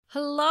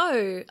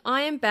Hello,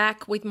 I am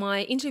back with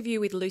my interview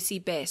with Lucy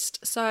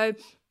Best. So,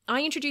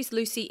 I introduced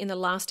Lucy in the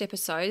last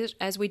episode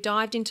as we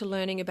dived into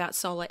learning about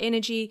solar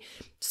energy,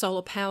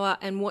 solar power,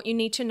 and what you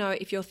need to know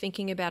if you're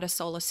thinking about a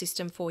solar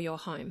system for your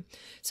home.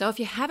 So, if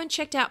you haven't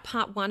checked out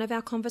part 1 of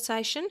our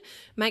conversation,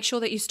 make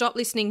sure that you stop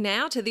listening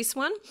now to this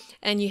one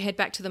and you head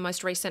back to the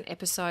most recent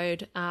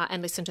episode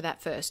and listen to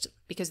that first,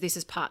 because this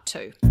is part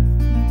 2.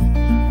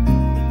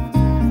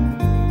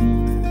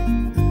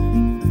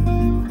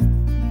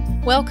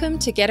 Welcome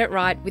to Get It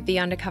Right with the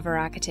Undercover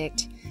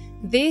Architect.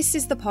 This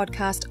is the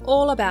podcast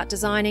all about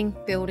designing,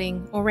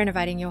 building, or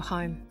renovating your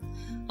home.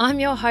 I'm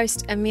your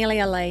host,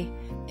 Amelia Lee.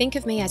 Think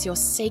of me as your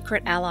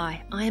secret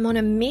ally. I am on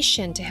a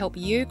mission to help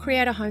you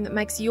create a home that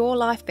makes your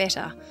life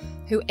better,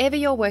 whoever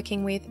you're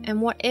working with and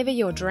whatever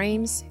your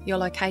dreams, your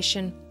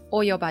location,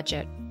 or your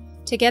budget.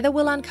 Together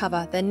we'll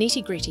uncover the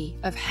nitty-gritty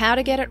of how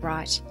to get it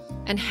right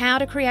and how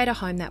to create a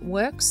home that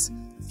works,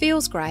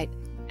 feels great,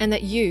 and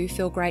that you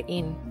feel great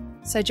in.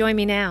 So join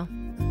me now.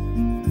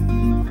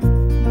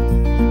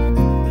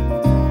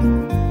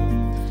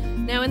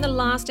 Now, in the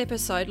last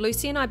episode,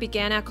 Lucy and I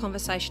began our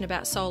conversation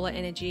about solar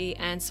energy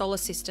and solar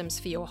systems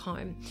for your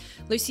home.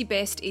 Lucy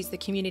Best is the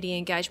Community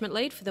Engagement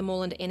Lead for the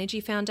Moreland Energy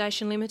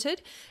Foundation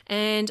Limited,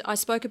 and I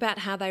spoke about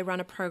how they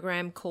run a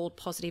program called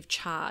Positive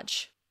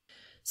Charge.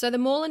 So the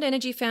Moreland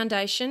Energy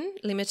Foundation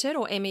Limited,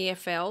 or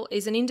MEFL,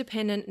 is an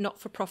independent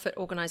not-for-profit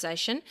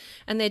organisation,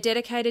 and they're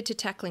dedicated to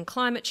tackling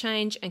climate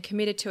change and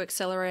committed to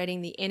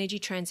accelerating the energy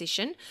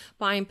transition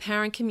by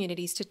empowering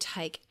communities to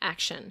take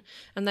action.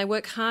 And they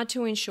work hard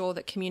to ensure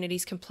that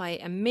communities can play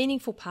a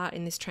meaningful part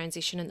in this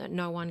transition and that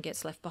no one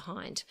gets left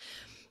behind.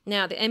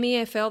 Now, the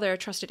MEFL, they're a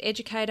trusted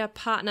educator,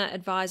 partner,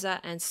 advisor,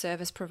 and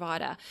service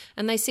provider.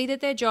 And they see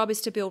that their job is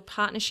to build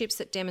partnerships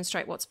that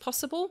demonstrate what's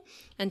possible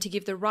and to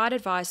give the right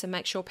advice and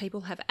make sure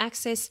people have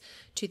access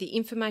to the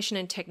information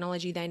and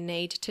technology they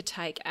need to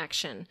take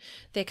action.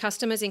 Their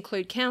customers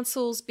include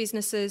councils,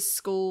 businesses,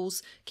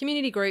 schools,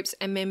 community groups,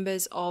 and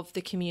members of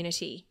the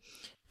community.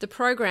 The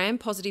program,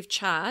 Positive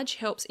Charge,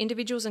 helps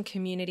individuals and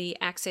community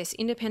access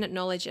independent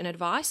knowledge and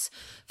advice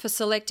for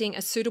selecting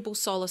a suitable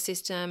solar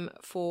system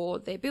for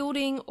their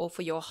building or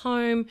for your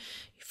home,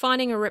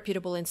 finding a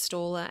reputable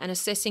installer, and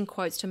assessing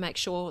quotes to make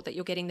sure that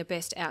you're getting the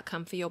best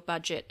outcome for your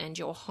budget and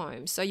your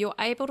home. So you're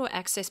able to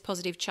access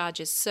Positive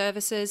Charge's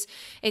services.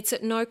 It's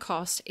at no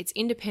cost, it's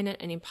independent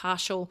and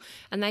impartial,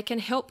 and they can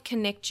help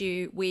connect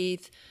you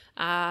with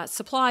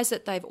supplies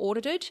that they've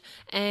audited,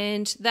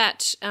 and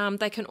that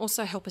they can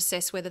also help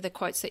assess whether the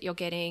quotes that you're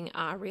getting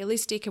are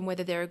realistic and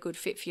whether they're a good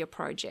fit for your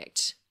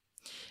project.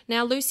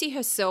 Now, Lucy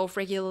herself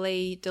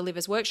regularly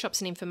delivers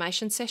workshops and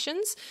information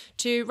sessions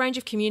to a range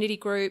of community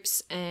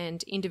groups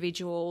and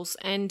individuals,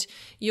 and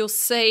you'll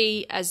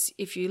see, as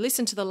if you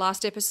listen to the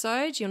last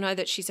episode, you'll know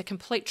that she's a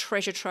complete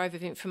treasure trove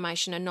of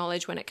information and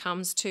knowledge when it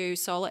comes to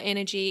solar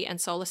energy and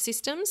solar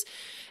systems,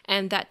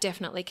 and that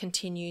definitely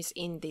continues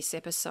in this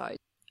episode.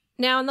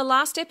 Now, in the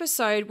last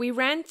episode, we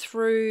ran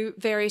through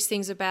various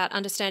things about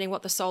understanding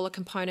what the solar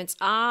components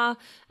are,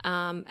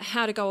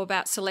 how to go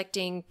about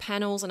selecting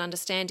panels and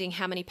understanding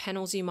how many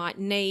panels you might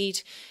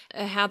need,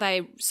 how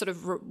they sort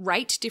of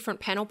rate different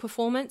panel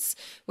performance.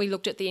 We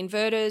looked at the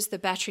inverters, the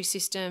battery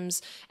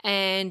systems,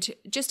 and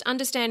just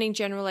understanding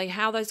generally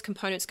how those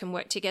components can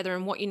work together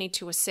and what you need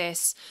to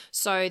assess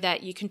so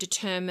that you can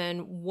determine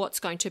what's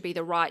going to be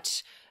the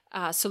right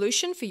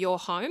solution for your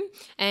home,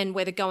 and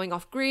whether going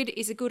off grid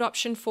is a good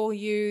option for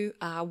you,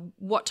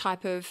 what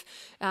type of,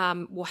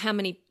 how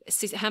many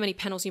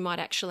panels you might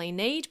actually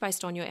need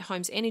based on your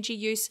home's energy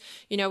use.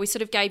 You know, we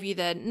sort of gave you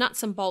the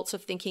nuts and bolts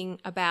of thinking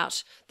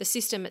about the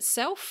system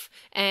itself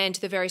and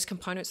the various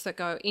components that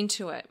go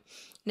into it.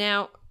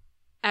 Now,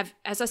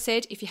 as I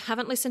said, if you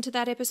haven't listened to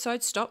that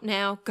episode, stop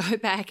now, go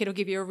back. It'll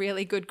give you a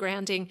really good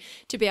grounding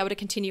to be able to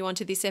continue on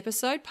to this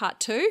episode, part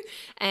 2,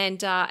 and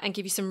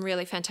give you some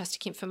really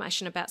fantastic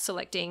information about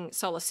selecting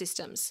solar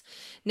systems.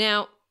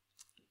 Now,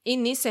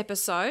 in this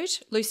episode,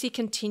 Lucy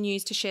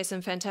continues to share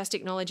some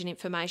fantastic knowledge and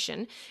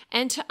information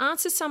and to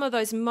answer some of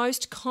those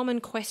most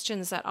common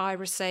questions that I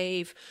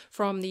receive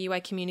from the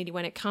UA community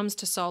when it comes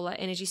to solar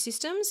energy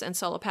systems and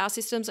solar power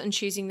systems and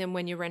choosing them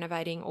when you're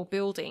renovating or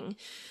building.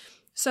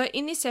 So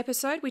in this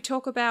episode, we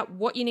talk about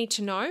what you need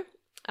to know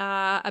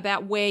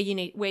about where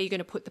you're going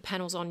to put the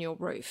panels on your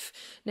roof.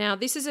 Now,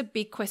 this is a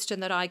big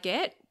question that I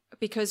get,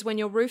 because when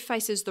your roof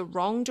faces the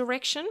wrong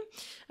direction,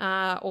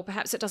 or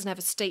perhaps it doesn't have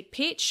a steep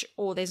pitch,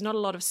 or there's not a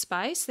lot of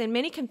space, then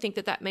many can think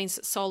that that means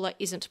that solar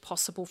isn't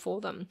possible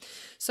for them.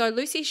 So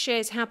Lucy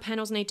shares how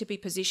panels need to be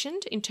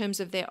positioned in terms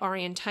of their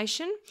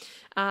orientation,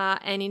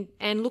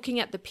 and looking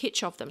at the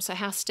pitch of them, so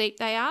how steep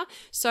they are,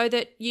 so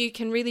that you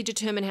can really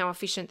determine how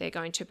efficient they're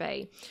going to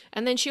be.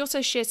 And then she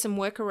also shares some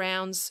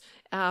workarounds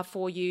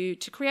for you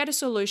to create a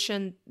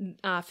solution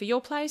for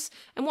your place,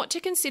 and what to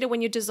consider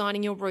when you're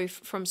designing your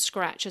roof from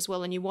scratch as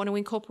well and you want to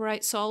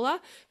incorporate solar,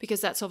 because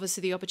that's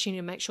obviously the opportunity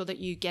to make sure that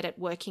you get it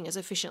working as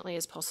efficiently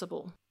as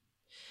possible.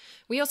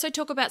 We also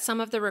talk about some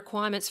of the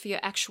requirements for your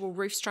actual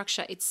roof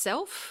structure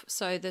itself,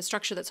 so the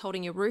structure that's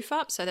holding your roof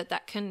up, so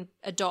that can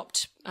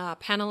adopt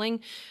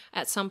paneling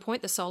at some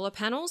point, the solar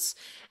panels,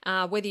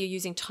 whether you're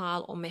using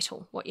tile or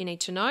metal, what you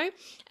need to know.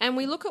 And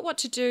we look at what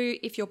to do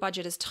if your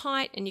budget is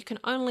tight and you can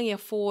only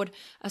afford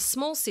a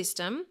small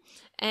system,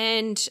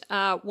 and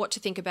what to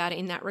think about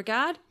in that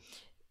regard.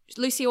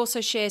 Lucy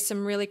also shares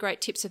some really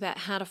great tips about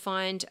how to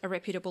find a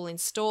reputable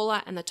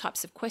installer and the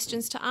types of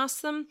questions to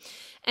ask them.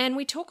 And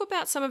we talk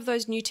about some of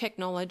those new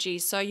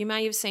technologies. So you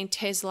may have seen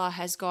Tesla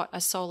has got a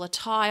solar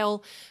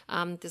tile.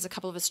 There's a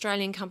couple of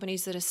Australian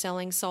companies that are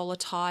selling solar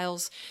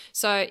tiles.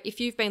 So if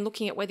you've been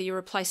looking at whether you're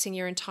replacing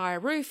your entire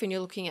roof and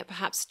you're looking at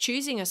perhaps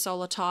choosing a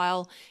solar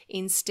tile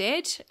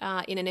instead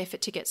in an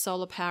effort to get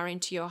solar power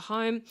into your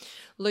home,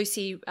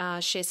 Lucy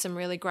shares some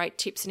really great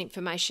tips and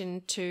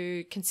information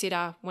to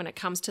consider when it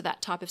comes to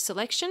that type of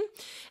selection.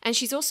 And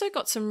she's also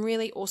got some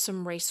really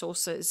awesome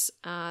resources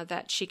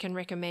that she can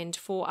recommend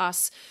for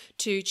us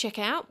to check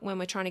out when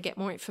we're trying to get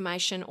more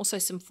information. Also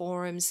some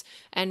forums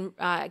and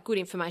good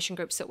information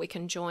groups that we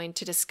can join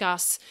to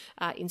discuss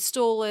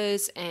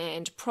installers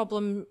and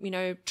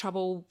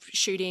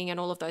troubleshooting and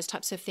all of those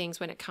types of things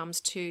when it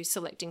comes to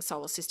selecting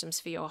solar systems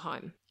for your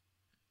home.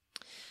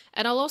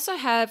 And I'll also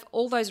have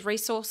all those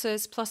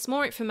resources plus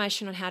more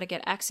information on how to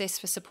get access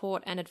for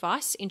support and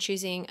advice in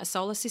choosing a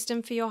solar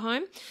system for your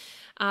home.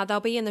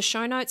 They'll be in the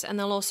show notes, and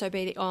they'll also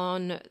be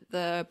on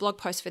the blog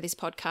post for this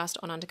podcast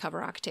on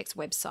Undercover Architect's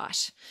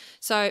website.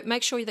 So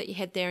make sure that you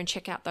head there and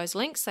check out those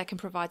links. They can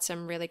provide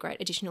some really great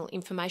additional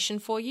information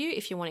for you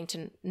if you're wanting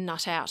to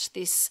nut out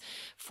this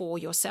for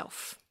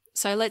yourself.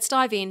 So let's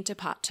dive into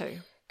part 2.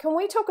 Can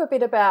we talk a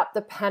bit about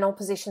the panel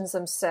positions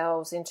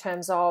themselves in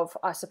terms of,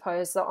 I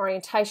suppose, the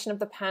orientation of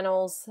the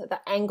panels, the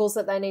angles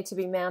that they need to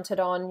be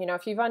mounted on? You know,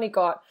 if you've only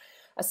got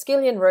a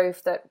skillion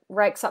roof that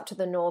rakes up to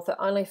the north, that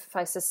only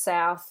faces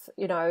south,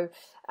 a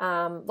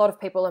lot of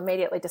people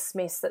immediately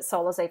dismiss that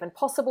solar's even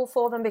possible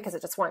for them because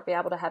it just won't be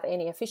able to have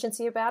any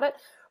efficiency about it.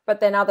 But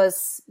then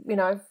others,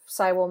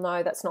 say, well,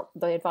 no, that's not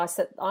the advice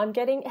that I'm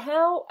getting.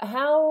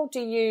 How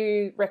do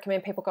you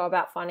recommend people go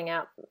about finding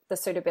out the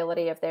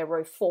suitability of their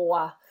roof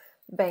for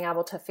being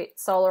able to fit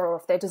solar, or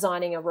if they're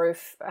designing a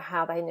roof,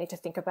 how they need to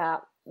think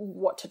about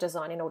what to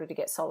design in order to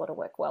get solar to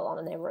work well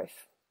on their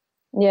roof?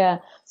 Yeah,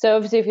 so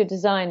obviously if you're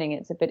designing,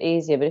 it's a bit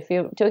easier. But if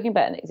you're talking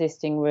about an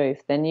existing roof,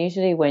 then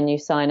usually when you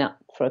sign up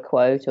for a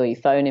quote or you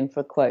phone in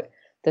for a quote,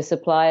 the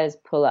suppliers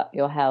pull up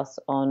your house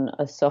on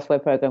a software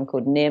program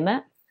called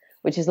Nearmap,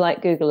 which is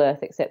like Google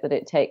Earth, except that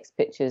it takes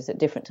pictures at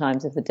different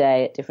times of the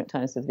day, at different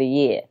times of the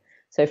year.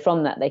 So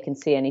from that, they can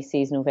see any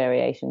seasonal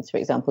variations, for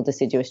example,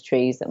 deciduous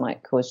trees that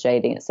might cause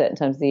shading at certain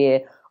times of the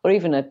year, or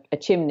even a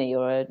chimney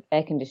or an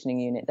air conditioning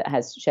unit that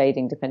has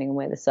shading depending on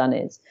where the sun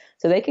is.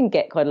 So they can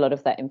get quite a lot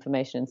of that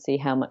information and see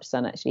how much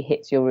sun actually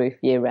hits your roof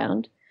year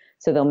round.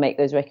 So they'll make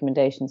those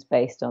recommendations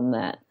based on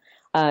that.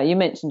 You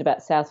mentioned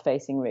about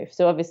south-facing roof.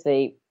 So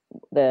obviously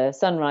the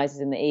sun rises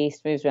in the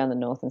east, moves around the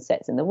north and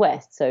sets in the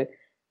west. So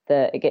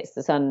it gets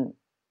the sun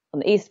on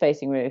the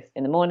east-facing roof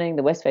in the morning,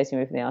 the west-facing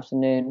roof in the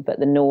afternoon, but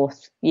the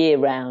north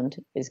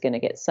year-round is going to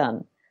get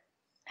sun.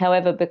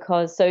 However,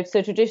 so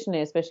traditionally,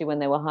 especially when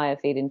there were higher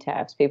feed-in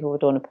tariffs, people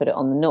would want to put it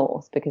on the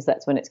north because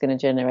that's when it's going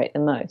to generate the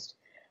most.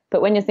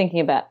 But when you're thinking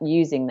about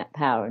using that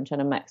power and trying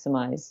to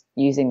maximize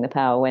using the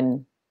power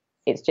when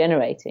it's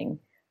generating,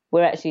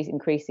 we're actually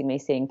increasingly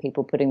seeing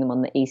people putting them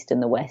on the east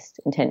and the west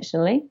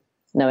intentionally,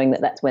 knowing that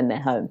that's when they're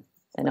home.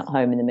 They're not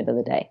home in the middle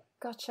of the day.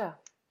 Gotcha.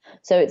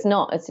 So it's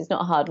not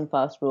a hard and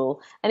fast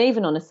rule. And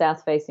even on a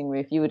south-facing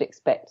roof, you would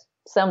expect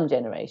some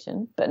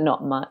generation, but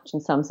not much.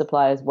 And some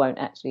suppliers won't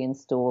actually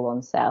install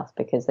on south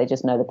because they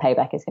just know the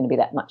payback is going to be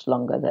that much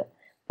longer.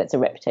 That's a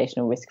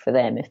reputational risk for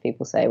them if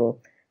people say, well,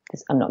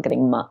 I'm not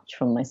getting much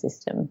from my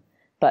system.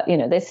 But,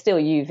 there's still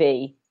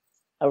UV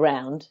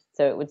around,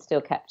 so it would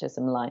still capture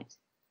some light.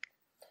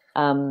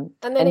 And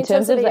then in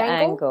terms of the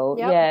angle?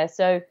 Yep. Yeah,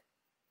 so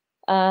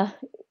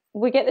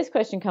we get this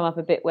question come up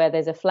a bit where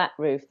there's a flat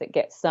roof that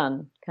gets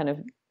sun kind of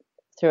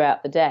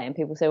throughout the day, and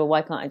people say, well,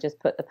 why can't I just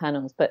put the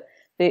panels? But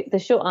the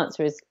short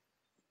answer is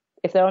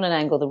if they're on an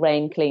angle, the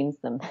rain cleans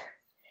them.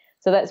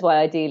 So that's why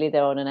ideally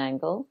they're on an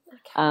angle.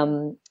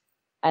 Okay.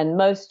 And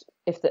most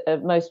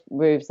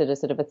roofs that are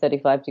sort of a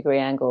 35-degree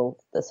angle,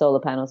 the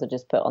solar panels are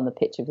just put on the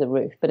pitch of the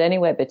roof. But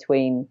anywhere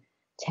between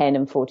 10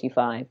 and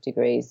 45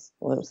 degrees,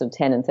 or sort of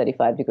 10 and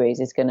 35 degrees,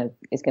 is going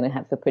to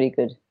have a pretty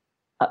good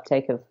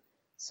uptake of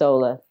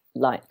solar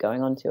light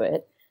going onto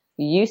it.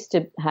 You used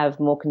to have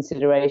more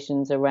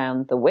considerations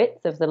around the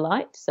width of the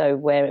light, so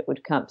where it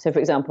would come. So, for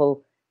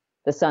example,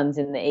 the sun's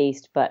in the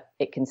east, but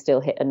it can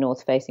still hit a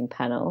north-facing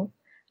panel,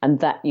 and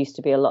that used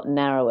to be a lot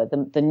narrower.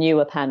 The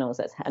newer panels,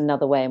 that's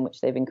another way in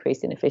which they've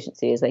increased in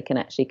efficiency, is they can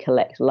actually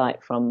collect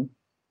light from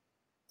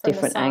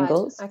different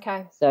angles.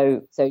 Okay.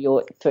 So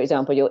for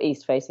example, your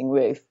east-facing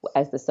roof,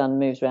 as the sun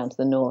moves around to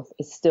the north,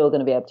 is still going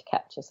to be able to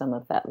capture some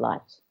of that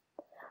light.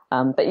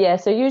 But yeah,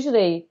 so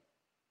usually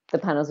the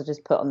panels are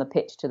just put on the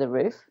pitch to the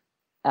roof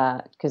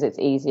because it's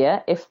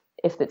easier. If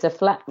If it's a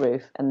flat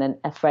roof and then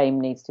a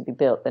frame needs to be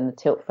built, then the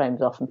tilt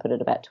frame's often put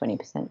at about 20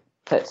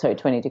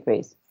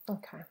 degrees.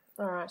 Okay,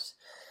 all right.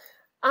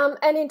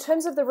 And in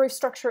terms of the roof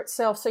structure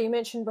itself, so you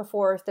mentioned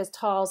before if there's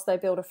tiles, they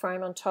build a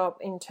frame on top.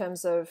 In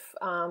terms of,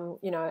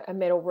 a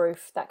metal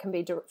roof that can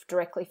be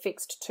directly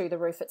fixed to the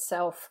roof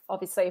itself.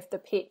 Obviously, if the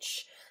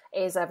pitch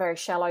is a very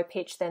shallow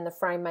pitch, then the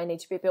frame may need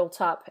to be built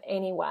up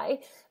anyway.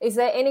 Is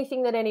there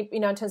anything that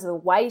in terms of the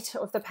weight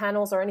of the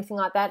panels or anything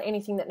like that,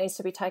 anything that needs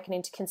to be taken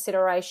into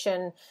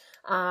consideration,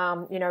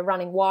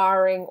 running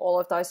wiring, all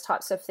of those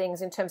types of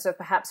things in terms of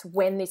perhaps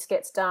when this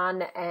gets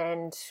done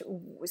and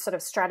sort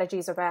of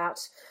strategies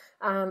about,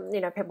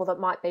 people that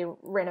might be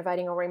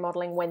renovating or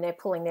remodeling when they're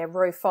pulling their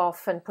roof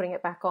off and putting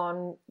it back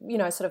on,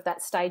 sort of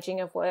that staging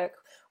of work.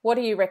 What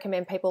do you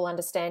recommend people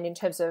understand in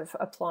terms of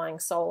applying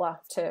solar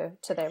to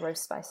their roof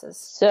spaces?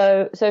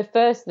 So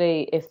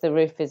firstly, if the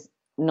roof is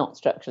not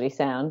structurally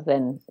sound,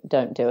 then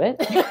don't do it.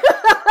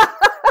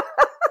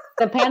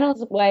 The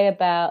panels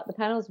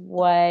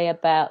weigh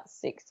about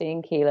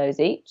 16 kilos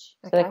each,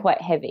 so they're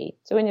quite heavy.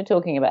 So when you're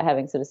talking about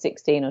having sort of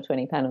 16 or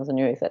 20 panels on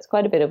your roof, that's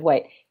quite a bit of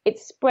weight.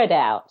 It's spread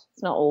out.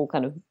 It's not all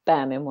kind of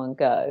bam in one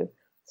go.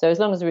 So as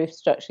long as the roof's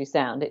structurally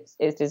sound,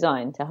 it's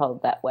designed to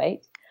hold that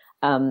weight.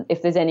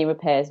 If there's any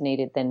repairs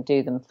needed, then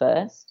do them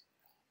first.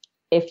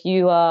 If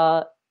you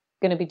are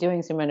going to be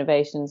doing some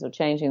renovations or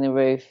changing the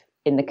roof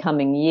in the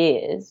coming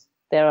years,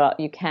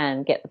 you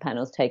can get the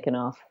panels taken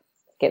off,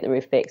 get the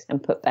roof fixed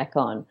and put back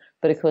on.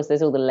 But of course,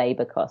 there's all the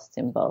labour costs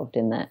involved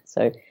in that.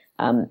 So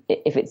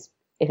if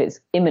it's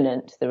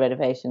imminent, the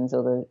renovations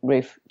or the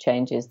roof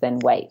changes, then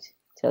wait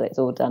till it's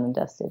all done and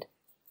dusted.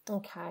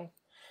 Okay.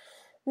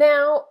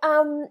 Now,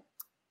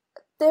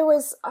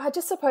 I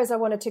just suppose I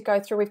wanted to go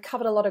through, we've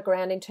covered a lot of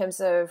ground in terms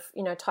of,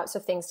 types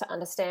of things to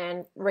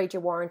understand, read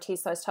your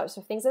warranties, those types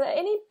of things. Are there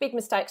any big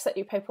mistakes that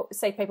you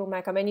see people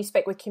make? I mean, you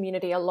speak with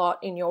community a lot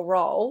in your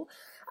role.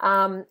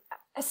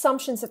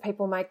 Assumptions that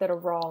people make that are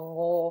wrong,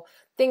 or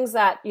things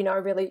that,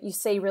 really you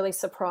see really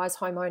surprise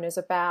homeowners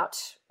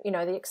about,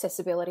 the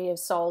accessibility of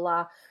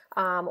solar,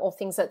 or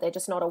things that they're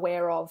just not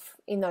aware of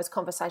in those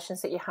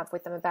conversations that you have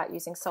with them about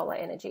using solar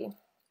energy.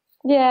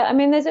 Yeah, I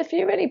mean, there's a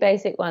few really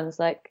basic ones.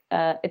 Like,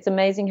 it's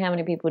amazing how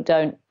many people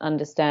don't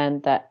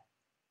understand that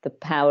the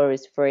power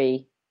is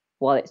free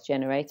while it's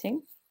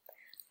generating.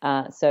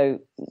 So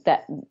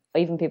that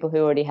even people who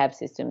already have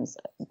systems,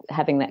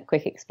 having that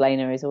quick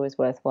explainer is always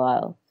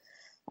worthwhile.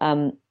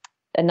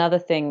 Another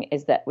thing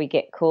is that we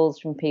get calls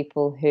from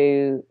people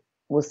who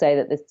will say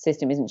that the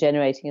system isn't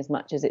generating as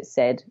much as it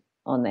said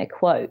on their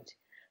quote.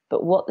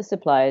 But what the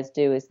suppliers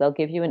do is they'll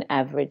give you an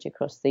average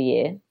across the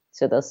year.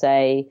 So they'll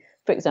say,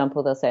 for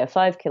example, a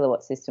 5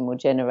 kilowatt system will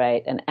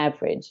generate an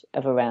average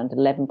of around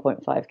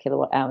 11.5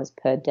 kilowatt hours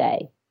per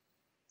day.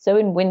 So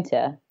in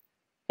winter,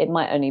 it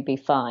might only be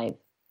 5,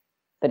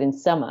 but in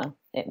summer,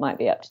 it might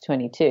be up to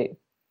 22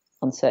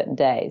 on certain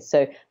days.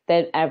 So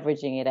they're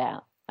averaging it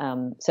out.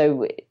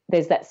 So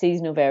there's that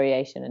seasonal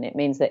variation, and it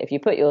means that if you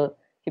put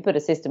a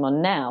system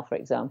on now, for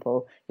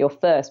example, your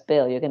first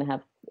bill, you're going to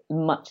have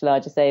much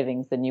larger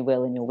savings than you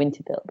will in your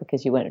winter bill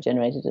because you won't have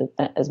generated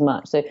as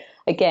much. So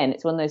again,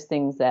 it's one of those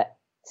things that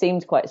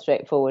seems quite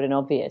straightforward and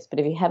obvious, but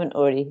if you haven't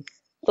already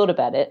thought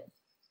about it,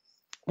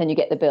 then you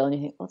get the bill and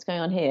you think, what's going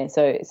on here?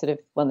 So it's sort of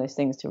one of those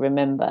things to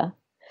remember.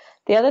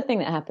 The other thing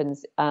that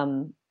happens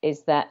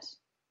is that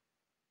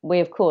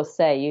we, of course,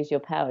 say use your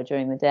power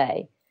during the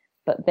day,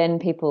 but then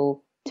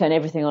people turn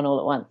everything on all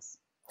at once.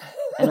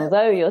 And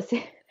although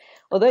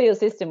your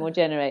system will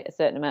generate a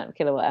certain amount of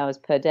kilowatt hours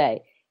per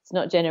day, it's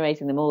not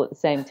generating them all at the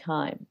same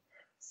time.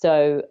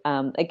 So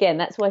again,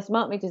 that's why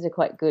smart meters are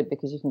quite good,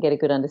 because you can get a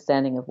good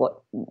understanding of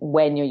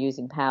when you're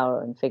using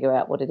power and figure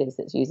out what it is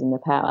that's using the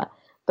power.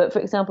 But for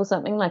example,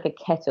 something like a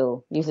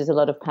kettle uses a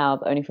lot of power,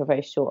 but only for a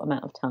very short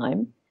amount of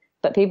time.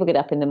 But people get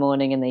up in the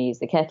morning and they use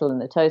the kettle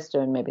and the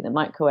toaster and maybe the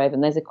microwave,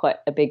 and there's quite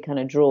a big kind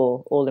of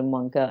draw all in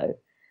one go.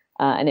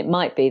 And it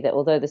might be that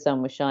although the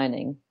sun was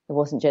shining, it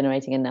wasn't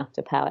generating enough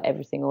to power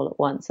everything all at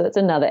once. So that's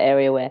another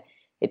area where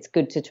it's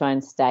good to try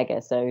and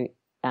stagger. So,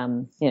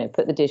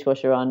 put the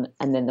dishwasher on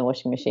and then the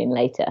washing machine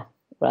later,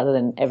 rather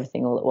than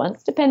everything all at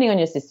once, depending on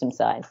your system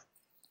size.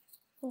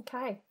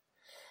 Okay.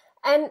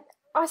 And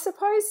I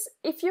suppose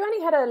if you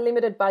only had a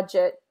limited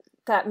budget,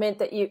 that meant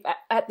that you,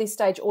 at this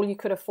stage, all you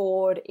could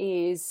afford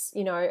is,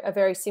 a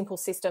very simple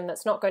system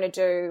that's not going to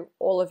do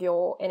all of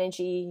your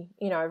energy,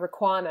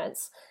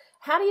 requirements.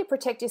 How do you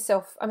protect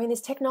yourself? I mean,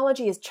 this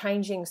technology is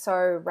changing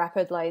so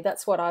rapidly.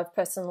 That's what I've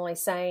personally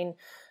seen.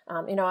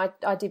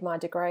 I did my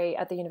degree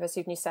at the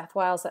University of New South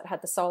Wales that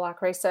had the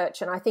Solarc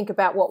research, and I think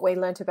about what we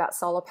learnt about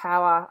solar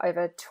power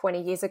over 20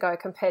 years ago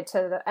compared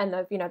to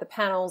the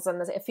panels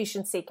and the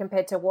efficiency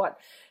compared to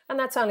and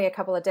that's only a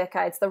couple of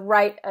decades. The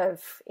rate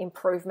of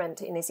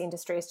improvement in this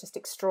industry is just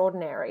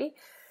extraordinary.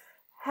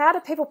 How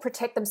do people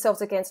protect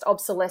themselves against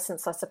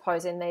obsolescence, I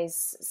suppose, in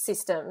these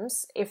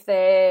systems if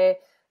they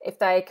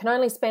can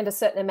only spend a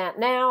certain amount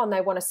now and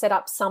they want to set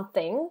up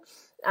something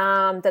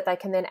that they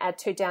can then add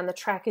to down the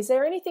track. Is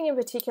there anything in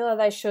particular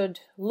they should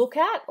look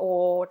at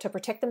or to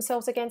protect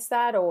themselves against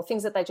that, or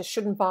things that they just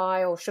shouldn't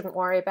buy or shouldn't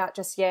worry about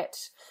just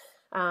yet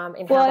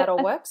in how that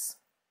all works?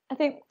 I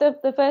think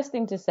the first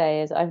thing to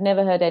say is I've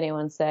never heard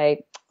anyone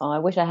say, oh, I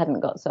wish I hadn't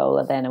got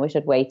solar then, I wish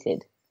I'd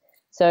waited.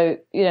 So,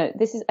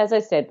 this is, as I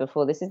said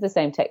before, this is the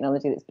same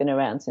technology that's been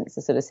around since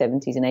the sort of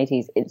 70s and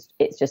 80s.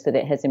 It's just that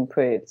it has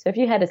improved. So if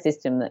you had a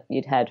system that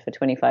you'd had for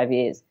 25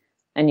 years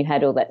and you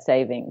had all that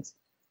savings,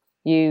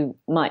 you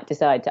might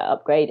decide to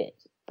upgrade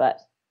it.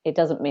 But it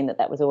doesn't mean that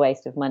that was a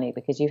waste of money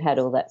because you've had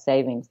all that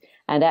savings.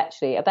 And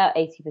actually, about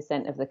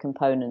 80% of the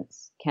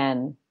components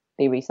can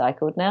be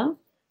recycled now.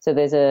 So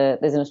there's an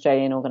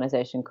Australian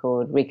organisation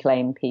called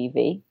Reclaim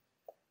PV.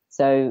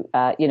 So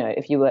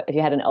if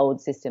you had an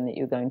old system that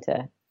you were going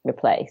to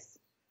replace,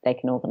 they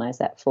can organise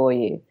that for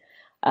you.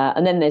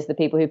 And then there's the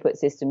people who put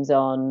systems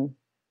on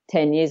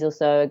 10 years or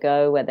so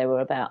ago where they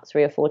were about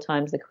 3 or 4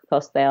 times the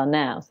cost they are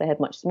now. So they had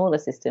much smaller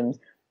systems,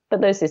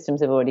 but those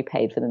systems have already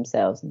paid for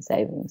themselves in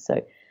savings.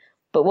 So,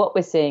 but what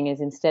we're seeing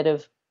is instead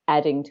of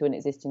adding to an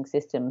existing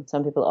system,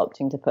 some people are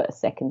opting to put a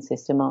second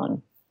system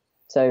on.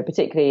 So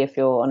particularly if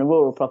you're on a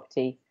rural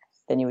property,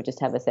 then you would just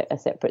have a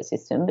separate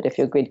system. But if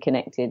you're grid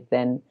connected,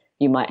 then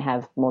you might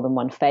have more than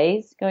one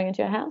phase going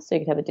into your house. So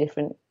you could have a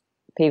different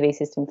PV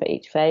system for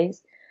each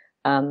phase.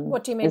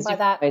 What do you mean by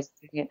that?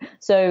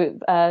 So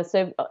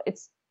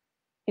it's,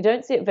 you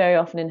don't see it very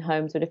often in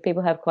homes, but if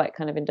people have quite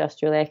kind of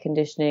industrial air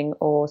conditioning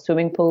or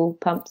swimming pool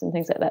pumps and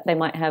things like that, they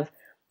might have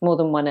more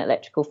than one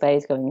electrical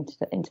phase going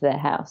into their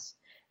house.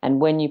 And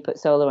when you put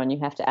solar on, you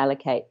have to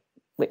allocate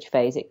which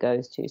phase it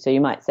goes to. So you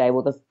might say,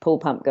 well, the pool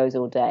pump goes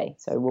all day,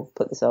 so we'll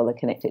put the solar,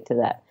 connect it to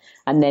that.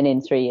 And then in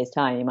 3 years'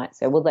 time, you might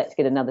say, well, let's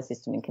get another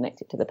system and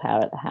connect it to the power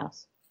at the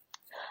house.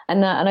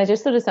 And I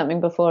just thought of something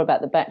before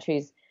about the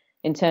batteries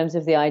in terms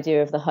of the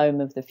idea of the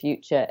home of the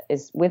future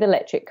is with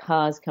electric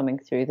cars coming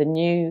through, the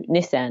new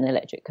Nissan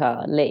electric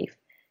car, Leaf,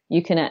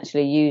 you can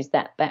actually use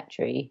that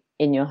battery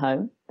in your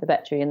home, the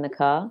battery in the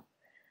car.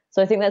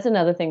 So I think that's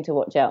another thing to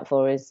watch out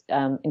for is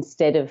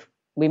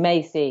we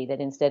may see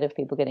that instead of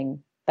people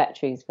getting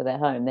batteries for their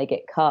home, they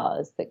get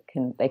cars that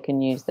they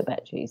can use the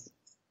batteries.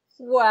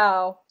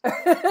 Wow.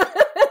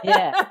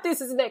 Yeah.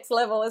 This is next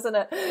level, isn't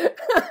it?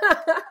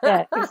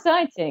 Yeah,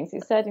 it's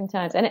exciting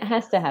times. And it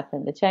has to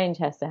happen. The change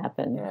has to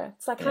happen. Yeah.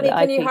 It's like, honey,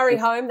 can you hurry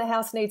home? The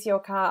house needs your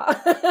car.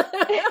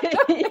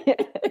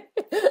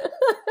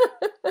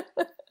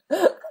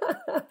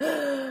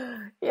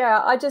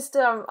 Yeah, I just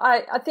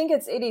I think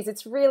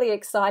it's really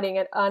exciting,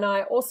 and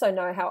I also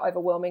know how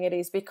overwhelming it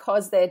is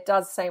because there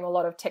does seem a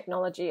lot of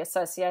technology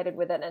associated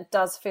with it, and it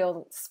does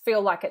feel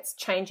like it's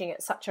changing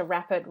at such a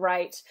rapid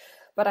rate.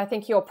 But I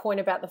think your point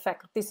about the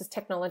fact that this is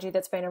technology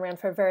that's been around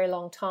for a very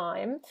long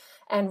time,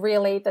 and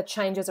really the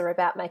changes are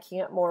about making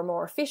it more and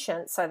more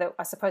efficient so that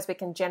I suppose we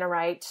can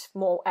generate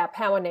more our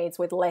power needs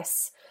with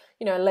less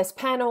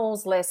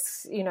panels,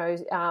 less,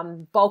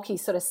 bulky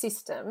sort of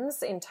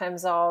systems in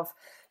terms of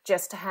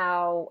just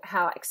how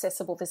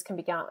accessible this can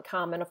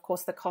become, and of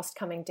course the cost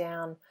coming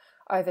down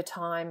over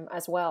time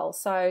as well.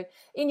 So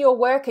in your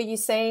work, what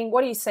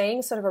are you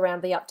seeing sort of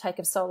around the uptake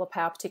of solar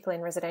power, particularly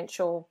in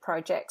residential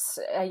projects?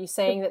 Are you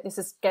seeing that this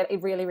is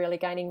really, really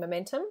gaining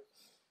momentum?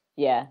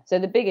 Yeah. So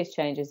the biggest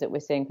change is that we're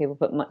seeing people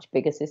put much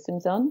bigger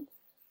systems on.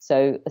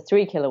 So a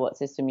 3 kilowatt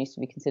system used to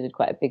be considered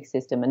quite a big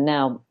system, and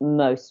now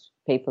most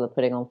people are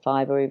putting on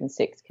 5 or even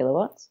 6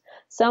 kilowatts.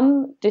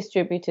 Some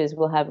distributors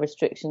will have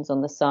restrictions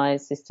on the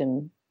size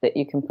system that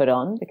you can put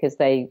on because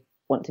they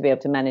want to be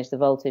able to manage the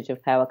voltage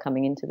of power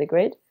coming into the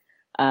grid.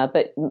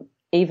 But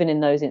even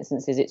in those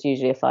instances, it's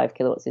usually a 5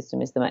 kilowatt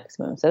system is the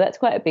maximum. So that's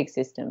quite a big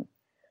system.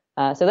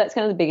 So that's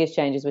kind of the biggest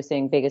changes. We're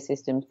seeing bigger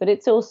systems, but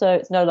it's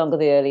no longer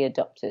the early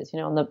adopters.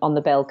 On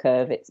the bell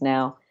curve,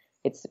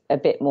 it's a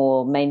bit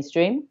more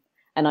mainstream.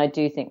 And I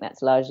do think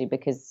that's largely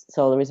because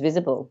solar is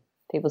visible.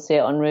 People see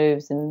it on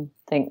roofs and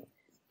think,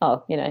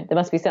 oh, there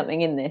must be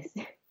something in this.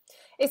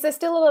 Is there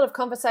still a lot of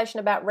conversation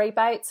about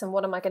rebates and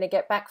what am I going to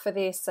get back for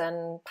this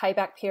and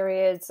payback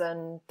periods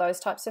and those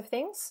types of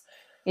things?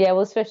 Yeah,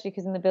 well, especially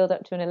because in the build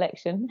up to an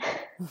election.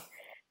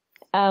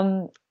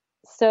 So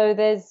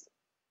there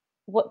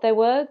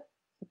were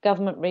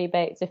government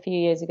rebates a few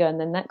years ago, and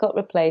then that got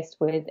replaced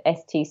with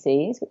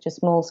STCs, which are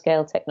small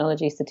scale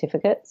technology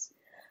certificates.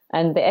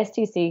 And the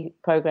STC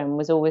program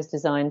was always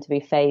designed to be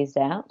phased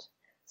out.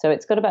 So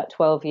it's got about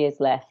 12 years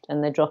left,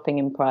 and they're dropping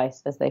in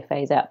price as they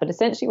phase out. But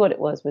essentially what it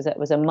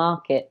was a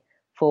market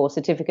for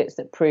certificates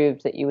that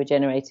proved that you were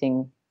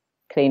generating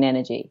clean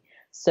energy.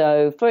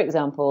 So, for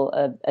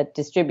example, a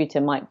distributor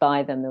might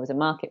buy them. There was a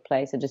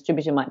marketplace. A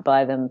distributor might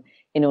buy them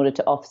in order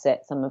to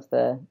offset some of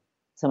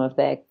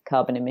their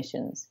carbon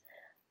emissions.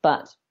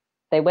 But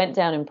they went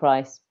down in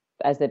price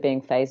as they're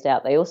being phased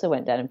out. They also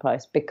went down in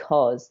price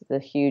because the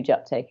huge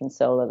uptake in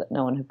solar that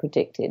no one had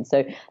predicted.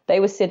 So they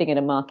were sitting at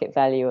a market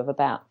value of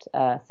about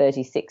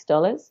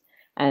 $36,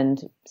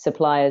 and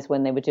suppliers,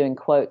 when they were doing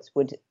quotes,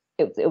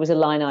 it was a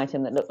line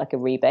item that looked like a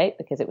rebate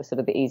because it was sort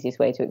of the easiest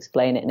way to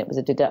explain it, and it was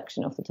a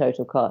deduction off the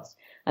total cost.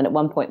 And at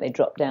one point they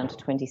dropped down to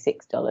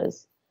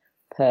 $26.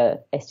 per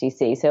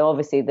SGC. So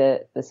obviously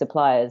the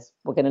suppliers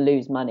were going to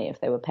lose money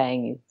if they were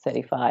paying you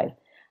 35.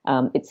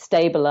 It's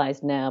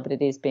stabilized now, but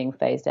it is being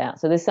phased out.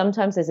 So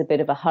sometimes there's a bit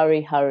of a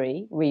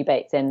hurry,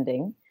 rebates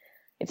ending.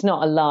 It's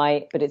not a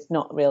lie, but it's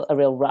not a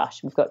real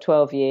rush. We've got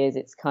 12 years.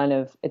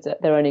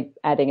 They're only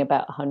adding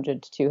about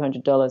 $100 to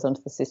 $200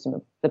 onto the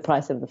system, the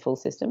price of the full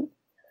system.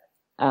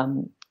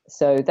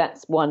 So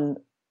that's one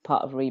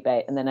part of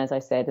rebate. And then, as I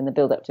said, in the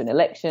build up to an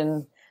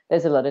election,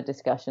 there's a lot of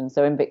discussion.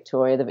 So in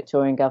Victoria, the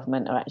Victorian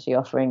government are actually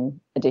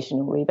offering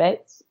additional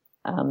rebates.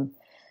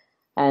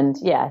 And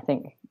yeah, I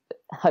think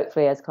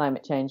hopefully as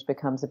climate change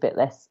becomes a bit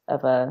less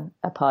of a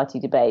party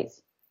debate,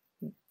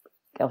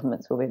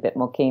 governments will be a bit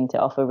more keen to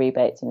offer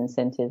rebates and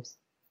incentives.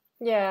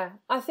 Yeah,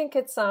 I think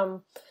it's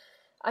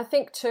I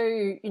think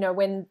too,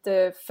 when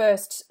the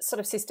first sort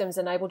of systems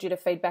enabled you to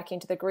feed back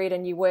into the grid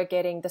and you were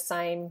getting the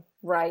same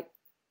rate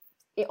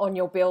on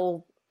your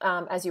bill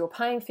as you were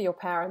paying for your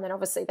power, and then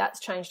obviously that's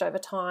changed over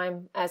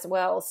time as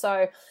well.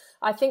 So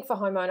I think for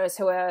homeowners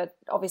who are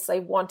obviously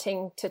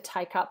wanting to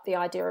take up the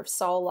idea of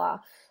solar,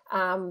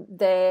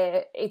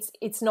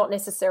 it's not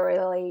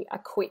necessarily a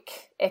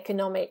quick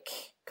economic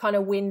kind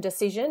of win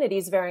decision. It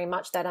is very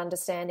much that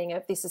understanding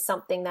of this is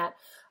something that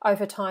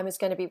over time is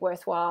going to be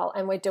worthwhile,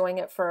 and we're doing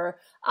it for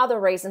other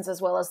reasons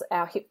as well as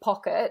our hip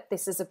pocket.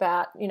 This is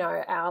about,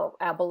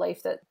 our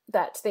belief that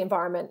the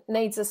environment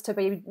needs us to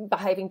be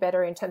behaving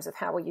better in terms of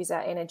how we use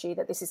our energy,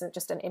 that this isn't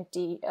just an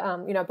empty,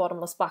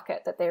 bottomless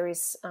bucket, that there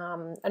is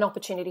an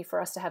opportunity for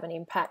us to have an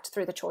impact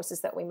through the choices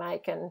that we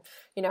make. And,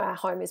 our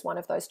home is one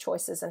of those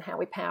choices, and how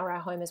we power our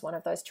home is one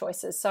of those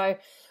choices. So,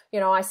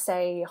 I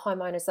see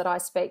homeowners that I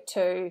speak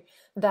to,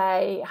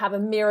 they have a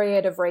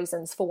myriad of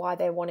reasons for why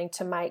they're wanting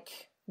to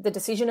make the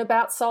decision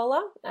about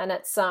solar, and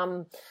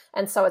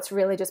so it's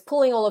really just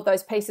pulling all of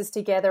those pieces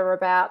together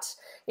about,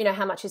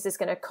 how much is this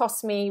going to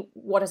cost me?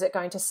 What is it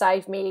going to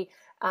save me?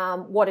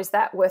 What is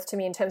that worth to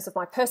me in terms of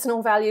my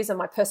personal values and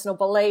my personal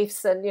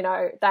beliefs? And,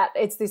 that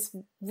it's this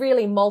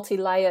really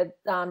multi-layered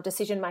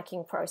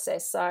decision-making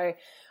process. So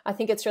I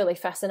think it's really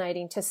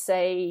fascinating to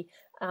see,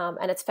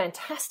 and it's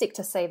fantastic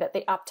to see that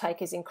the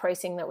uptake is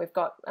increasing, that we've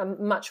got a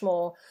much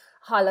more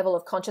high level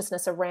of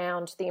consciousness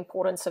around the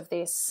importance of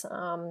this,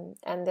 and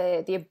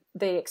the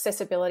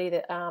accessibility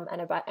that,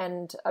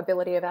 and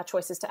ability of our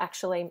choices to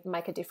actually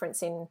make a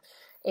difference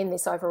in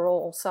this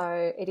overall.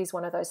 So it is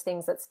one of those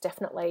things that's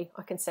definitely,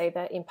 I can see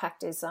the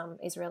impact is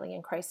really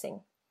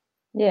increasing.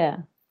 Yeah,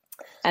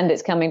 and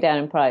it's coming down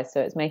in price, so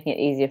it's making it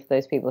easier for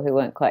those people who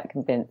weren't quite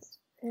convinced.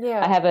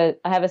 Yeah,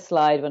 I have a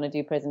slide when I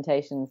do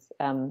presentations,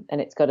 and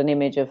it's got an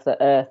image of the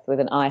Earth with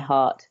an I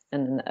heart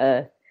and an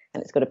Earth,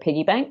 and it's got a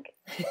piggy bank.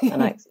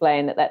 And I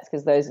explain that that's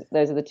because those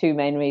are the two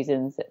main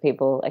reasons that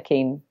people are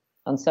keen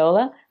on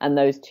solar, and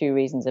those two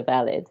reasons are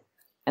valid.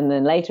 And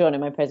then later on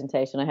in my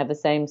presentation, I have the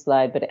same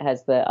slide, but it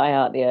has the I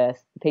heart the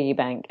Earth, the piggy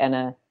bank, and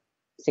a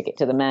stick it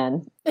to the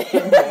man.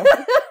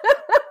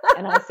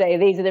 And I say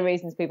these are the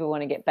reasons people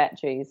want to get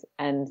batteries,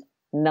 and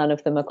none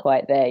of them are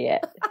quite there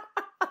yet.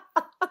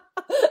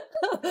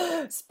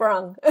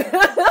 Sprung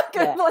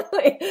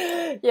completely.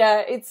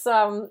 Yeah,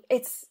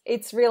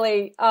 it's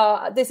really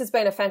this has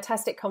been a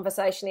fantastic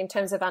conversation in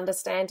terms of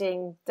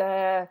understanding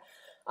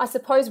I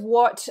suppose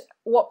what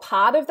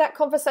part of that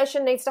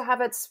conversation needs to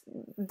have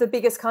the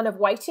biggest kind of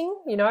weighting.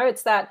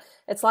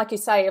 It's like you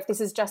say, if this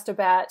is just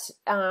about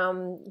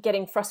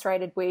getting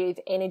frustrated with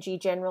energy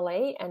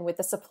generally and with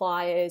the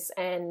suppliers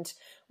and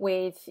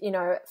with,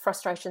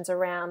 frustrations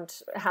around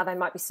how they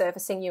might be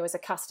servicing you as a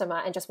customer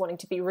and just wanting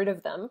to be rid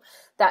of them,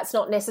 that's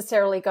not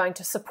necessarily going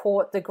to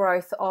support the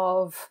growth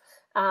of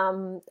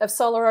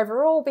solar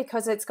overall,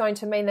 because it's going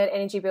to mean that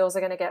energy bills are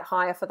going to get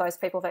higher for those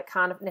people that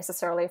can't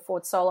necessarily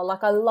afford solar.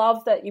 Like, I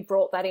love that you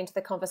brought that into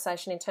the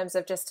conversation in terms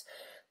of just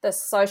the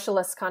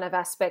socialist kind of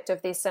aspect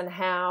of this, and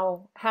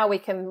how we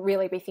can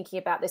really be thinking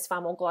about this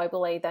far more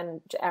globally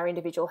than our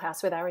individual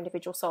house with our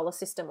individual solar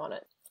system on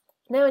it.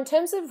 Now, in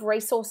terms of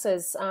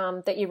resources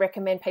that you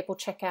recommend people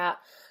check out,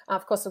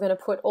 of course, we're going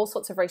to put all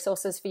sorts of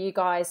resources for you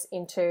guys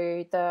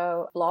into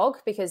the blog,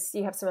 because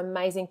you have some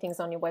amazing things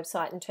on your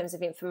website in terms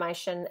of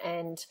information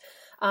and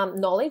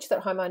knowledge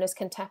that homeowners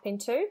can tap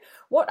into.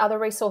 What other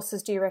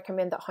resources do you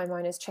recommend that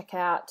homeowners check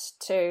out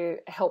to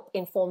help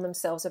inform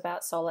themselves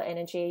about solar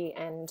energy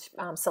and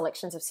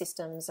selections of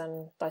systems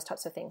and those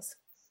types of things?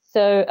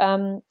 So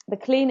the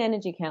Clean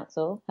Energy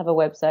Council have a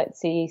website,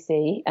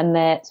 CEC, and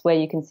that's where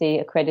you can see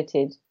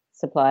accredited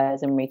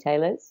suppliers and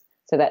retailers.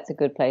 So that's a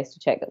good place to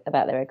check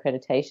about their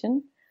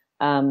accreditation.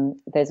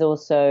 There's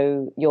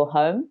also Your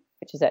Home,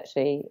 which is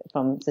actually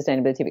from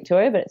Sustainability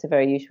Victoria, but it's a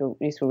very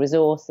useful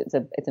resource. It's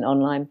an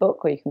online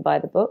book where you can buy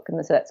the book,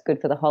 and so that's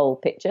good for the whole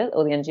picture,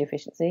 all the energy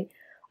efficiency.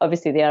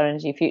 Obviously, the Our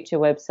Energy Future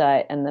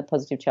website and the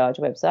Positive Charge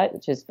website,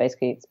 which is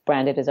basically, it's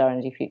branded as Our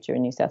Energy Future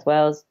in New South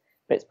Wales,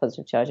 but it's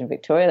Positive Charge in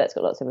Victoria. That's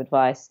got lots of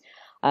advice.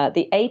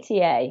 The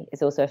ATA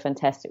is also a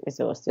fantastic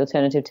resource, the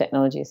Alternative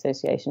Technology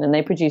Association, and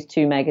they produce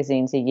 2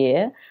 magazines a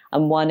year,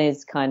 and one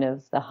is kind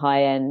of the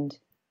high-end,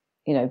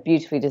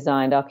 beautifully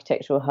designed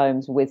architectural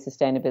homes with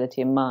sustainability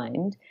in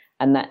mind,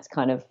 And that's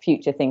kind of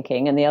future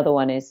thinking. And the other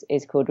one is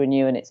called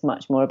Renew, and it's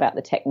much more about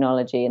the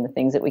technology and the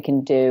things that we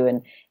can do.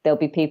 And there'll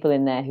be people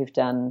in there who've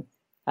done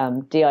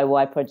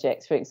DIY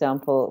projects. For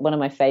example, one of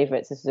my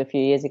favorites, this was a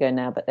few years ago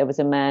now, but there was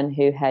a man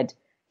who had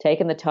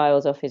taken the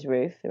tiles off his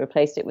roof,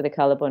 replaced it with a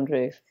Colorbond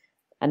roof,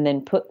 and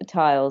then put the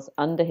tiles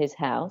under his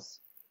house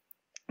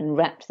and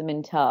wrapped them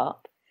in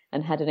tarp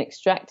and had an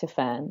extractor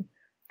fan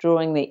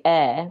drawing the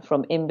air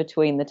from in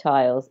between the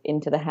tiles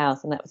into the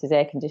house, and that was his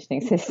air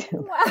conditioning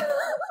system.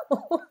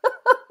 Wow.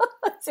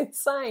 That's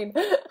insane.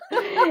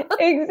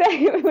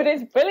 Exactly, but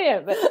it's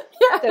brilliant. But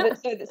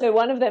yeah. So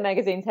one of their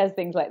magazines has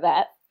things like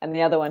that, and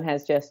the other one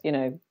has just,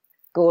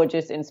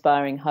 gorgeous,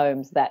 inspiring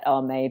homes that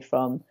are made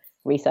from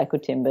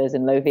recycled timbers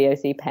and low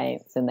VOC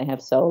paints, and they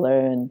have solar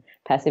and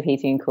passive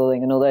heating and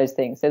cooling and all those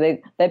things. So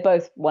they're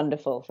both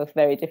wonderful for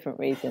very different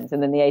reasons.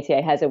 And then the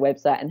ATA has a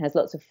website and has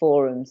lots of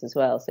forums as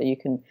well, so you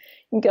can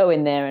go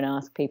in there and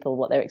ask people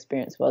what their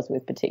experience was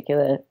with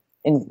particular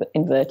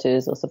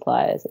inverters or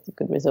suppliers. It's a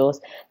good resource.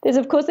 There's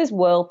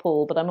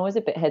Whirlpool, but I'm always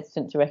a bit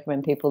hesitant to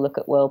recommend people look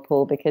at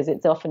Whirlpool because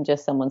it's often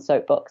just someone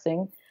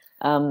soapboxing,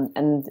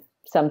 and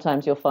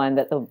sometimes you'll find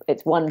that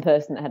it's one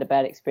person that had a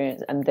bad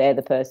experience and they're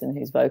the person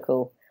who's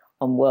vocal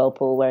on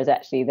Whirlpool, whereas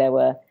actually there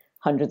were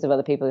hundreds of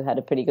other people who had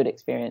a pretty good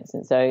experience,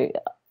 and so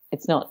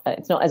it's not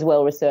as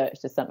well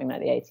researched as something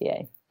like the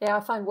ATA. Yeah, I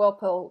find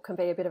Whirlpool can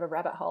be a bit of a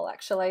rabbit hole,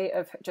 actually,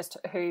 of just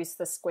who's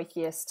the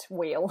squeakiest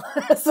wheel.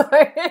 So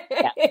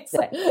yeah,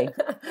 exactly.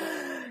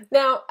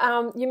 Now,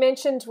 you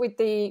mentioned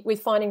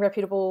with finding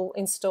reputable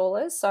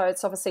installers, so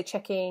it's obviously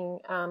checking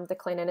the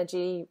Clean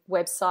Energy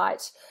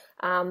website,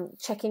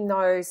 checking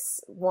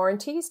those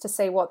warranties to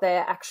see what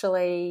they're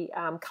actually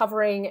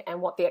covering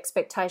and what the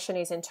expectation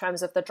is in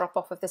terms of the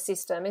drop-off of the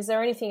system. Is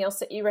there anything else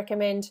that you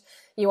recommend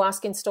you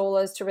ask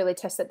installers to really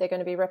test that they're going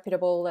to be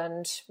reputable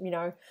and,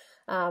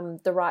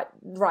 the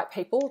right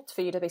people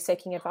for you to be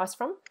seeking advice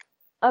from?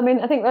 I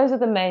mean, I think those are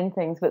the main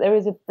things, but there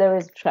is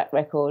a track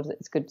record.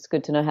 It's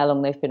good to know how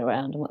long they've been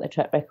around and what their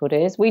track record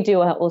is. We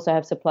do also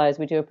have suppliers.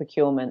 We do a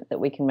procurement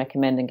that we can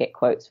recommend and get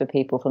quotes for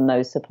people from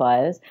those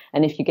suppliers.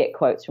 And if you get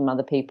quotes from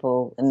other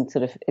people and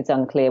sort of it's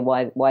unclear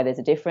why there's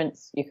a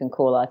difference, you can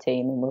call our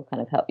team and we'll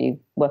kind of help you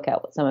work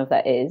out what some of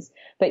that is.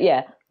 But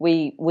yeah,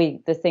 we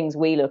the things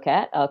we look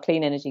at are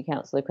Clean Energy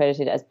Council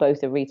accredited as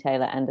both a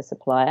retailer and a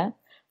supplier,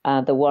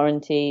 the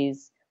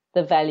warranties,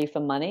 the value for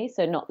money,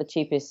 so not the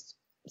cheapest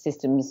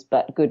systems,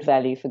 but good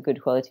value for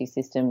good quality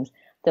systems,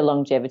 the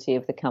longevity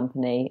of the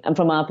company. And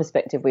from our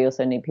perspective, we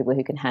also need people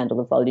who can handle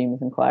the volume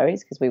of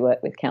inquiries because we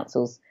work with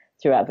councils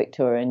throughout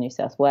Victoria and New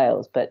South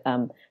Wales. But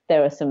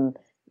there are some,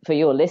 for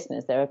your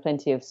listeners, there are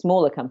plenty of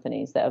smaller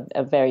companies that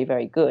are very,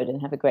 very good and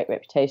have a great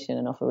reputation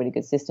and offer really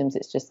good systems.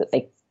 It's just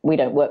that we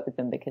don't work with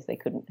them because they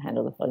couldn't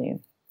handle the volume.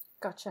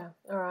 Gotcha.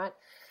 All right.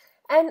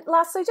 And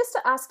lastly, just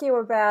to ask you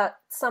about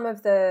some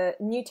of the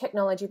new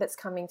technology that's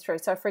coming through.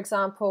 So, for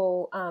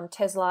example,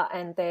 Tesla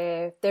and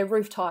their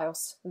roof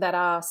tiles that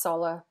are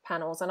solar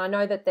panels. And I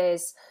know that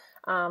there's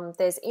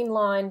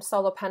inline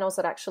solar panels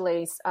that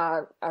actually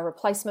are a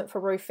replacement for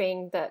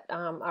roofing that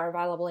are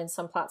available in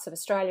some parts of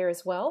Australia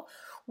as well.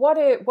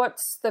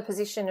 What's the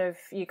position of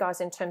you guys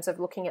in terms of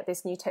looking at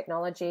this new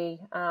technology,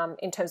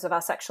 in terms of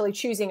us actually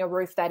choosing a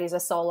roof that is a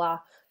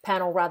solar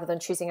panel rather than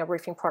choosing a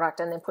roofing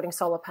product and then putting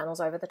solar panels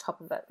over the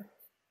top of it?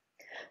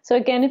 So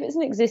again, if it's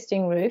an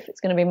existing roof, it's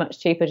going to be much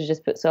cheaper to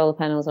just put solar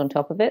panels on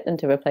top of it than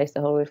to replace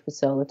the whole roof with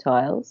solar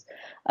tiles.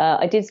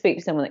 I did speak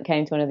to someone that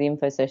came to one of the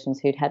info sessions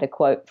who'd had a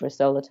quote for a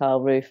solar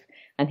tile roof,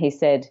 and he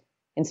said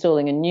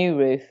installing a new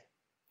roof,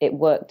 it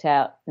worked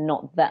out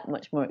not that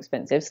much more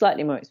expensive,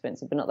 slightly more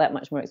expensive, but not that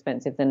much more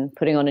expensive than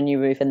putting on a new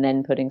roof and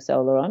then putting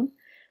solar on.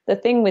 The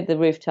thing with the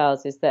roof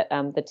tiles is that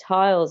the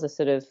tiles are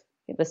sort of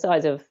the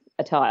size of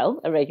a tile,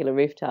 a regular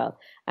roof tile,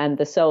 and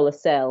the solar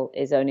cell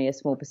is only a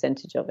small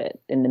percentage of it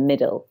in the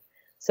middle.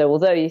 So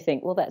although you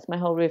think, well, that's my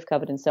whole roof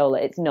covered in solar,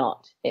 it's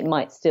not. It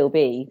might still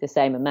be the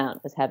same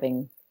amount as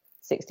having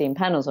 16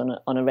 panels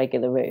on a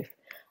regular roof.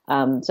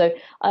 So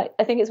I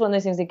think it's one of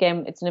those things,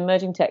 again, it's an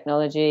emerging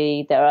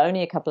technology. There are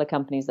only a couple of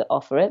companies that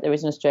offer it. There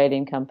is an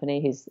Australian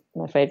company who's,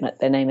 I'm afraid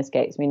their name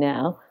escapes me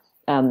now.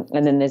 And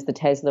then there's the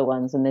Tesla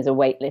ones, and there's a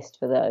wait list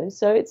for those.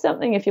 So it's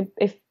something, if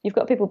you've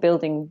got people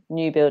building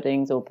new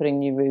buildings or putting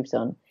new roofs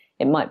on,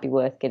 it might be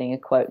worth getting a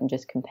quote and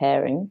just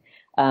comparing.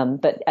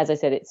 But as I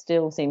said, it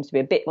still seems to be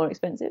a bit more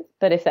expensive.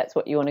 But if that's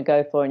what you want to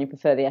go for and you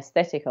prefer the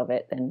aesthetic of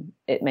it, then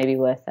it may be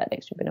worth that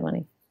extra bit of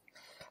money.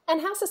 And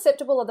how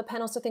susceptible are the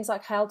panels to things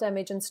like hail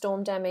damage and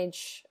storm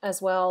damage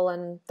as well,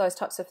 and those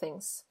types of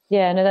things?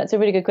 Yeah, no, that's a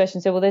really good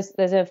question. So, well,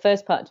 there's a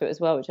first part to it as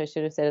well, which I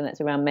should have said, and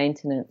that's around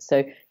maintenance.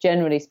 So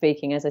generally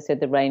speaking, as I said,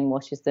 the rain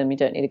washes them. You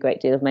don't need a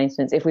great deal of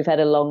maintenance. If we've had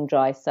a long,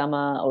 dry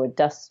summer or a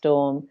dust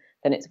storm,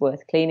 then it's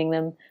worth cleaning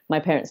them. My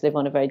parents live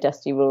on a very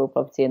dusty rural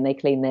property, and they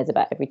clean theirs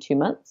about every 2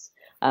 months.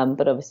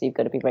 But obviously you've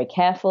got to be very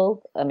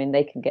careful. I mean,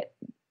 they can get,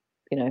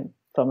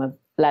 from a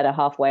ladder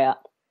halfway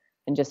up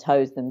and just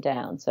hose them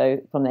down.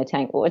 So from their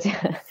tank water.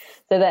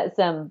 So that's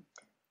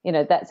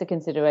that's a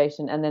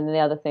consideration. And then the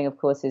other thing, of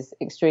course, is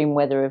extreme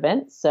weather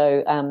events.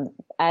 So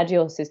add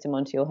your system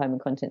onto your home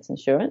and contents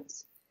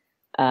insurance.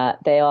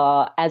 They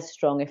are as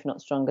strong, if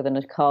not stronger, than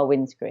a car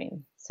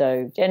windscreen.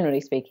 So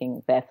generally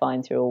speaking, they're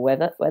fine through all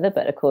weather.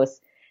 But of course,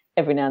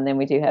 every now and then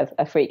we do have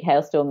a freak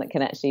hailstorm that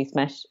can actually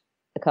smash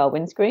a car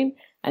windscreen,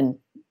 and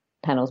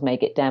panels may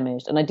get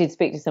damaged. And I did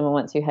speak to someone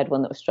once who had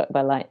one that was struck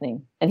by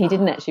lightning, and he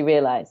didn't actually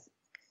realise.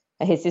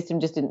 His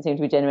system just didn't seem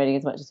to be generating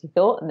as much as he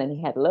thought, and then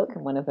he had a look,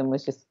 and one of them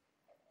was just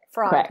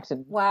cracked.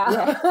 And, wow.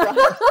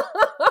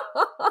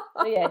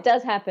 So yeah, it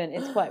does happen.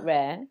 It's quite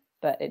rare,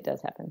 but it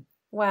does happen.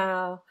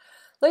 Wow.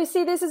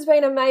 Lucy, this has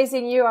been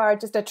amazing. You are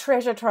just a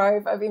treasure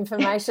trove of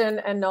information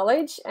and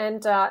knowledge,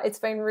 and it's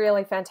been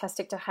really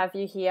fantastic to have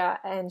you here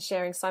and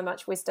sharing so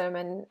much wisdom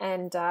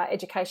and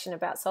education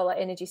about solar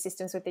energy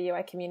systems with the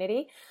UA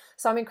community.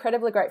 So I'm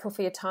incredibly grateful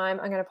for your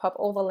time. I'm going to pop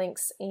all the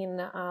links in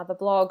the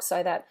blog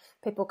so that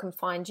people can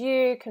find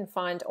you, can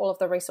find all of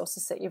the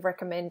resources that you've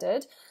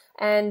recommended,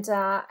 and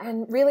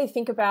really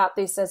think about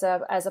this as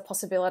a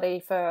possibility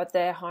for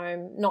their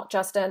home, not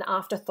just an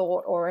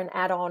afterthought or an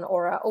add-on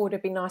or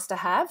it'd be nice to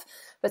have,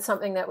 but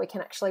something that we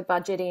can actually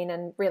budget in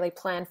and really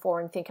plan for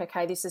and think,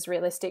 okay, this is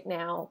realistic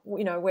now.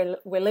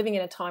 We're living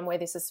in a time where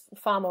this is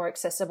far more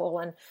accessible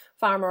and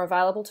far more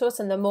available to us,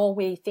 and the more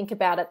we think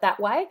about it that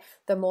way,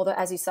 the more that,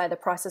 as you say, the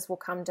prices will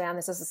come down.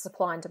 This is a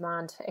supply and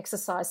demand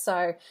exercise.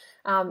 So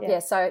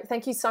so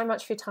thank you so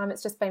much for your time.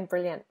 It's just been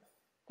brilliant.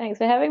 Thanks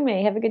for having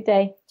me. Have a good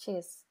day.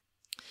 Cheers.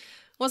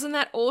 Wasn't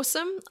that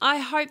awesome? I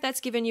hope that's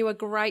given you a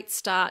great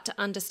start to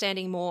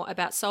understanding more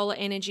about solar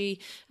energy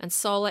and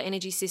solar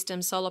energy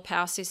systems, solar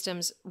power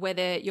systems,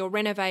 whether you're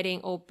renovating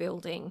or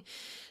building.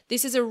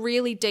 This is a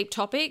really deep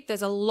topic.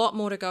 There's a lot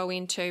more to go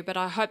into, but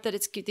I hope that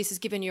this has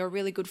given you a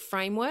really good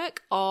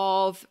framework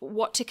of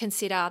what to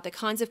consider, the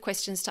kinds of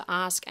questions to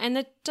ask, and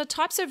the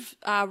types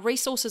of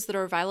resources that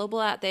are available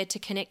out there to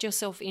connect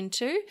yourself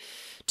into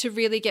to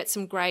really get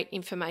some great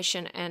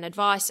information and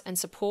advice and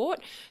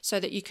support so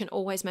that you can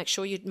always make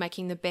sure you're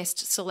making the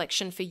best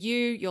selection for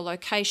you, your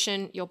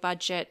location, your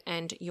budget,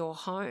 and your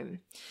home.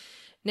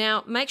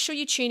 Now, make sure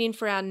you tune in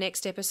for our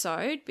next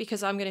episode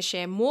because I'm going to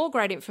share more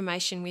great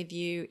information with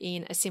you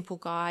in a simple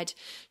guide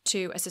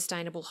to a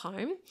sustainable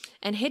home.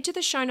 And head to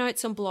the show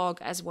notes and blog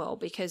as well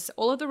because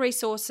all of the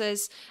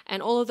resources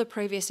and all of the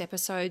previous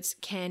episodes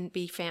can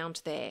be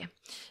found there.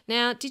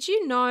 Now, did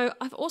you know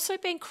I've also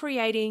been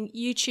creating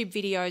YouTube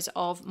videos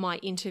of my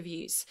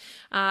interviews?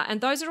 And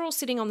those are all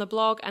sitting on the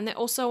blog and they're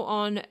also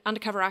on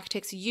Undercover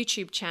Architect's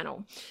YouTube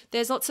channel.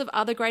 There's lots of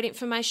other great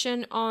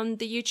information on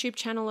the YouTube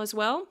channel as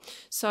well.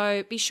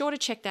 So be sure to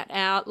check that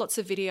out. Lots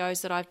of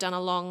videos that I've done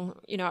along,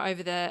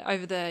 over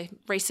the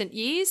recent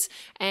years.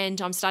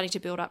 And I'm starting to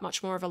build up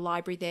much more of a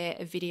library there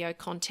of video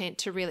content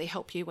to really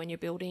help you when you're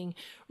building,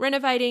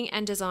 renovating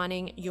and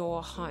designing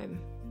your home.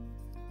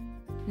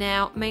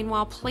 Now,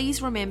 meanwhile,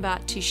 please remember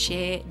to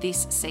share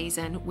this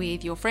season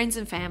with your friends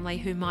and family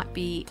who might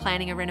be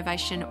planning a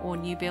renovation or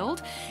new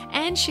build,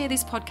 and share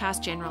this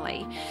podcast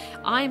generally.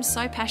 I am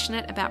so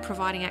passionate about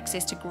providing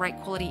access to great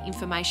quality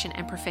information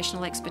and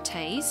professional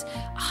expertise.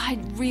 I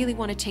really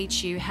want to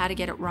teach you how to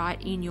get it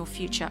right in your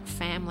future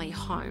family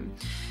home.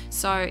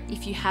 So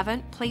if you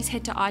haven't, please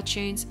head to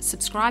iTunes,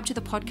 subscribe to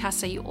the podcast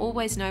so you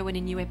always know when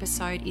a new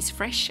episode is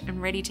fresh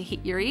and ready to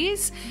hit your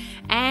ears.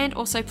 And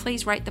also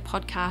please rate the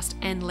podcast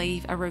and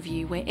leave a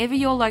review. Wherever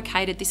you're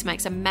located, this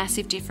makes a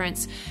massive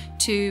difference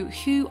to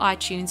who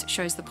iTunes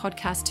shows the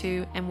podcast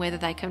to and whether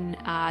they can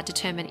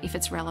determine if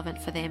it's relevant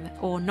for them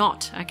or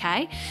not,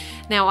 okay?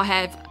 Now I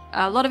have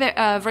a lot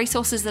of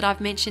resources that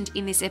I've mentioned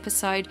in this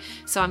episode,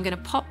 so I'm going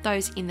to pop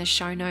those in the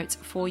show notes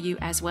for you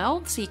as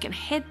well, so you can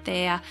head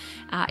there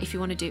if you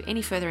want to do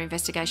any further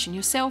investigation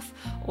yourself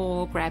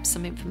or grab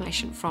some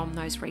information from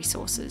those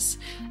resources.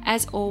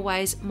 As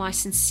always, my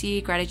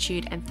sincere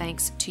gratitude and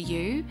thanks to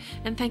you,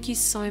 and thank you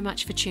so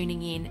much for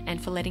tuning in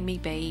and for letting me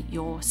be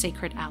your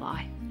secret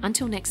ally.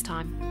 Until next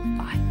time,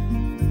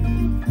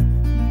 bye.